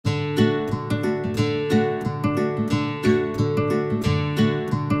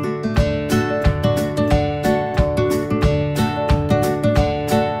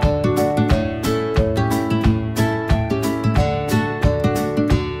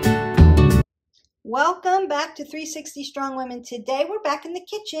Welcome back to 360 Strong Women. Today we're back in the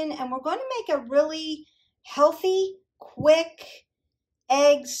kitchen and we're going to make a really healthy, quick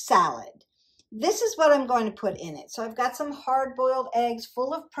egg salad. This is what I'm going to put in it. So I've got some hard-boiled eggs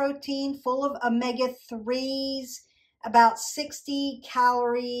full of protein, full of omega-3s, about 60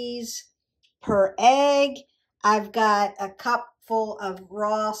 calories per egg. I've got a cup full of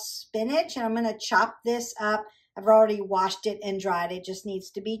raw spinach and I'm going to chop this up. I've already washed it and dried. It just needs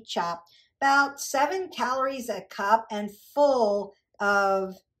to be chopped. About 7 calories a cup and full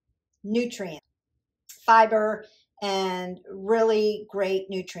of nutrients, fiber, and really great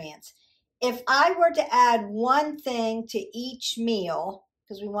nutrients. If I were to add one thing to each meal,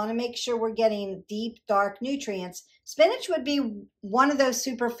 because we want to make sure we're getting deep, dark nutrients, spinach would be one of those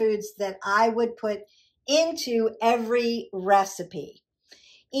superfoods that I would put into every recipe.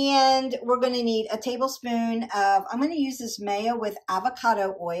 And we're going to need a tablespoon of, I'm going to use this Mayo with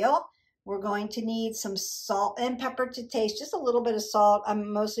avocado oil. We're going to need some salt and pepper to taste, just a little bit of salt.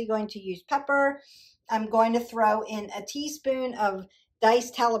 I'm mostly going to use pepper. I'm going to throw in a teaspoon of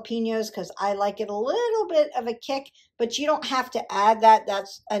diced jalapenos because I like it a little bit of a kick, but you don't have to add that.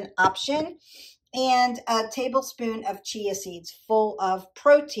 That's an option. And a tablespoon of chia seeds full of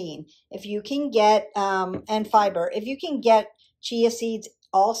protein. If you can get, and fiber, if you can get chia seeds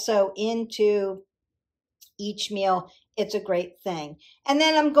also into each meal, it's a great thing. And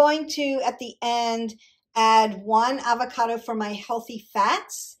then I'm going to, at the end, add 1 avocado for my healthy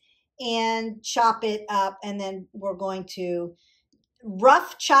fats and chop it up. And then we're going to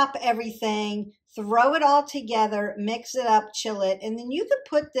rough chop everything, throw it all together, mix it up, chill it. And then you could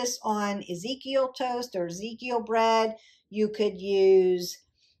put this on Ezekiel toast or Ezekiel bread. You could use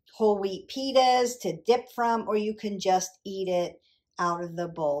whole wheat pitas to dip from, or you can just eat it out of the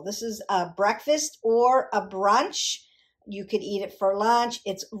bowl. This is a breakfast or a brunch. You could eat it for lunch.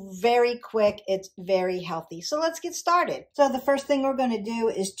 It's very quick. It's very healthy. So let's get started. So the first thing we're going to do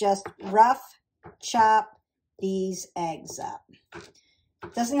is just rough chop these eggs up.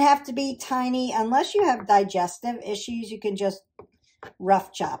 It doesn't have to be tiny. Unless you have digestive issues, you can just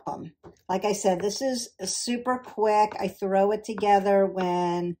rough chop them. Like I said, this is super quick. I throw it together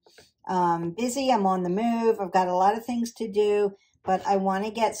when I'm busy. I'm on the move. I've got a lot of things to do, but I want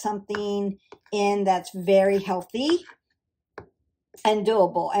to get something in that's very healthy and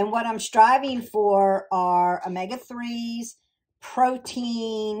doable. And what I'm striving for are omega-3s,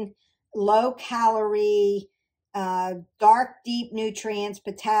 protein, low calorie, dark, deep nutrients,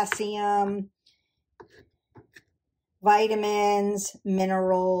 potassium, vitamins,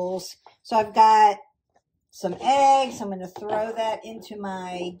 minerals. So I've got some eggs. I'm going to throw that into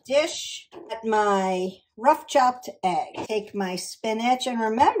my dish. At my rough chopped egg. Take my spinach, and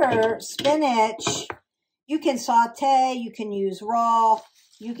remember, spinach, you can saute, you can use raw,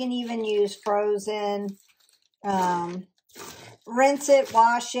 you can even use frozen. Rinse it,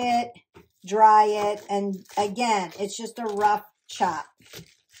 wash it, dry it, and again, it's just a rough chop.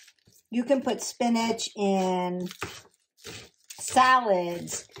 You can put spinach in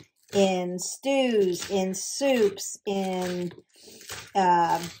salads, in stews, in soups, in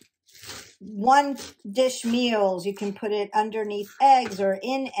one dish meals. You can put it underneath eggs or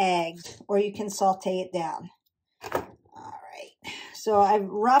in eggs, or you can saute it down. All right, so I've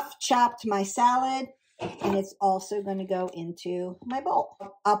rough chopped my salad, and it's also going to go into my bowl.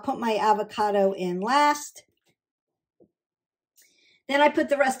 I'll put my avocado in last. Then I put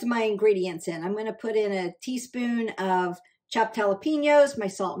the rest of my ingredients in. I'm going to put in a teaspoon of chopped jalapenos, my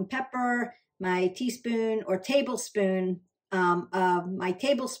salt and pepper, my teaspoon or tablespoon of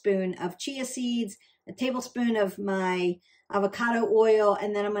chia seeds, a tablespoon of my avocado oil,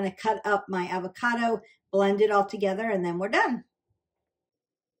 and then I'm going to cut up my avocado, blend it all together, and then we're done.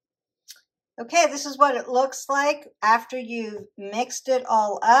 Okay, this is what it looks like after you've mixed it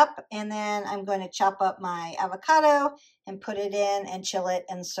all up, and then I'm going to chop up my avocado and put it in and chill it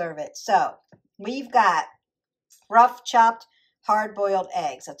and serve it. So we've got rough chopped hard-boiled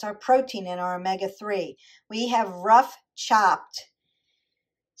eggs. That's our protein and our omega-3. We have rough chopped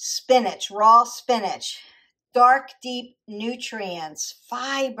spinach, raw spinach, dark, deep nutrients,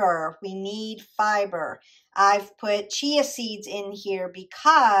 fiber. We need fiber. I've put chia seeds in here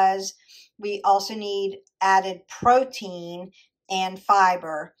because we also need added protein and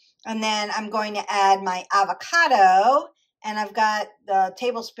fiber. And then I'm going to add my avocado, and I've got the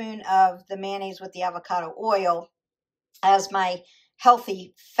tablespoon of the mayonnaise with the avocado oil as my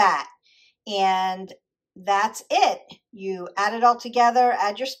healthy fat. And that's it. You add it all together,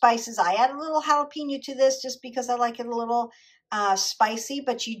 add your spices. I add a little jalapeno to this just because I like it a little spicy,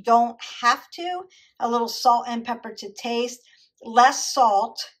 but you don't have to. A little salt and pepper to taste. Less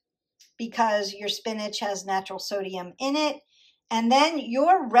salt because your spinach has natural sodium in it. And then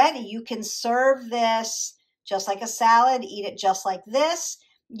you're ready. You can serve this just like a salad, eat it just like this.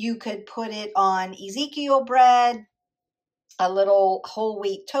 You could put it on Ezekiel bread, a little whole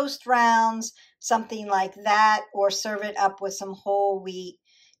wheat toast rounds, something like that, or serve it up with some whole wheat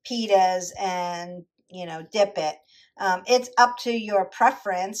pitas and, you know, dip it. It's up to your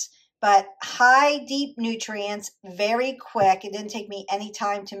preference, but high, deep nutrients, very quick. It didn't take me any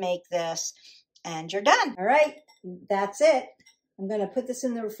time to make this, and you're done. All right, that's it. I'm going to put this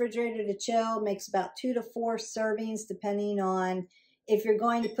in the refrigerator to chill. Makes about 2 to 4 servings, depending on if you're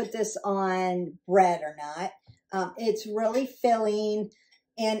going to put this on bread or not. It's really filling.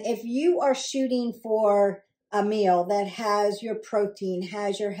 And if you are shooting for a meal that has your protein,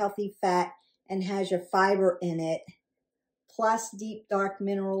 has your healthy fat, and has your fiber in it, plus deep dark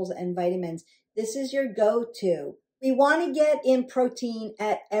minerals and vitamins, this is your go-to. We want to get in protein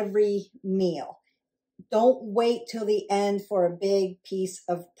at every meal. Don't wait till the end for a big piece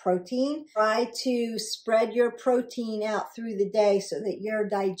of protein. Try to spread your protein out through the day so that you're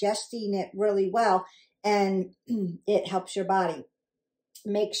digesting it really well, and it helps your body.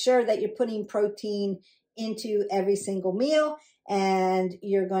 Make sure that you're putting protein into every single meal, and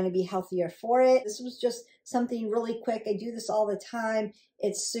you're going to be healthier for it. This was just something really quick. I do this all the time.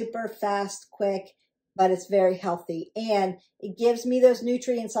 It's super fast, quick, but it's very healthy, and it gives me those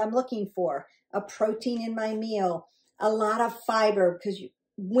nutrients I'm looking for. A protein in my meal, a lot of fiber, because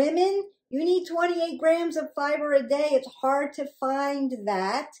women, you need 28 grams of fiber a day. It's hard to find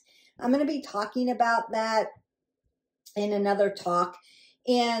that. I'm going to be talking about that in another talk.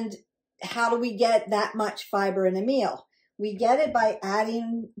 And how do we get that much fiber in a meal? We get it by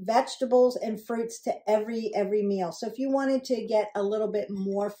adding vegetables and fruits to every meal. So if you wanted to get a little bit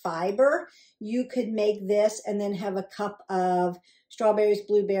more fiber, you could make this and then have a cup of strawberries,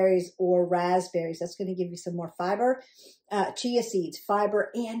 blueberries, or raspberries. That's going to give you some more fiber. Chia seeds,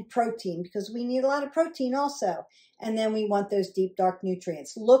 fiber and protein, because we need a lot of protein also. And then we want those deep, dark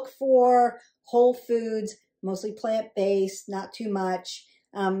nutrients. Look for whole foods, mostly plant-based, not too much.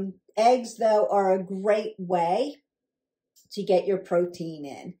 Eggs, though, are a great way to get your protein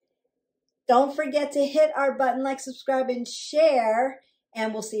in. Don't forget to hit our button, like, subscribe, and share,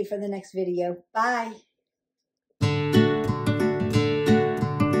 and we'll see you for the next video. Bye.